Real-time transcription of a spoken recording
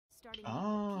starting in April.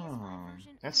 Oh, PS5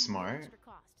 version that's for no smart. extra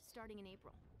cost, starting in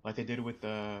April. Like they did with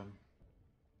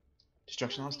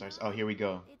Destruction All Moving Stars. Oh, on. here we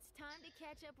go. It's time to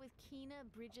catch up with Kena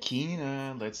Bridge of Spirits,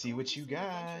 Kina, a let's see what you gorgeous new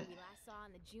got. adventure we last saw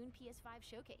in the June PS5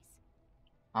 showcase.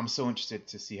 I'm so interested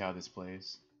to see how this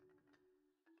plays.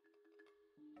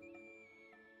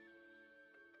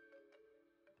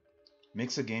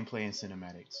 Mix of gameplay and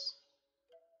cinematics.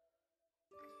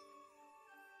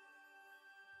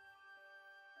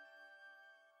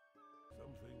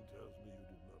 Something tells me you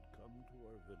did not come to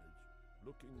our village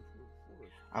looking for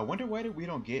forest. I wonder why we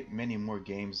don't get many more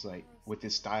games like with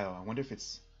this style. I wonder if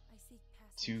it's I seek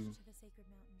passage too to the sacred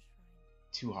mountain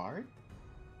shrine. too hard.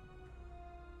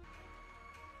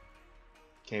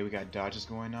 Okay, we got dodges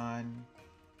going on,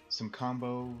 some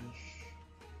combos.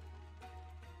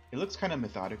 It looks kind of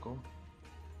methodical.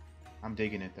 I'm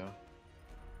digging it though.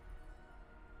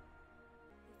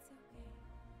 It's okay.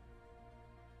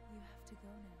 You have to go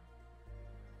now.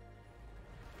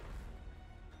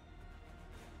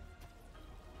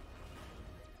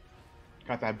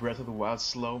 Got that Breath of the Wild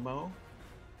slow-mo.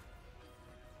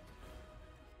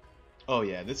 Oh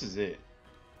yeah, this is it.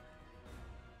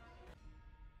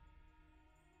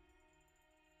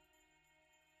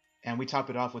 And we top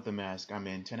it off with the mask. I'm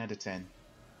in 10 out of 10.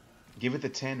 Give it the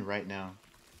 10 right now.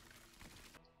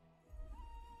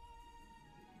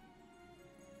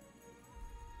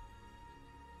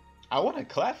 I want to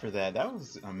clap for that. That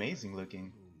was amazing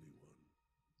looking.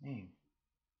 Only one. Dang.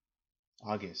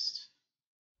 August.